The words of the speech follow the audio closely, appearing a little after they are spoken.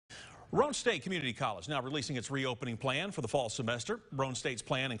Roane State Community College now releasing its reopening plan for the fall semester. Roane State's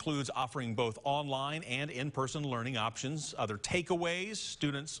plan includes offering both online and in-person learning options. Other takeaways: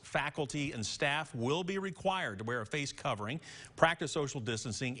 students, faculty, and staff will be required to wear a face covering, practice social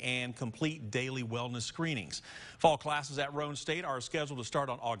distancing, and complete daily wellness screenings. Fall classes at Roane State are scheduled to start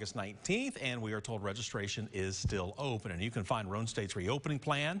on August 19th, and we are told registration is still open. And you can find Roane State's reopening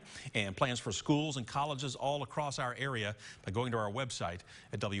plan and plans for schools and colleges all across our area by going to our website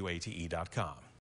at WATE.com.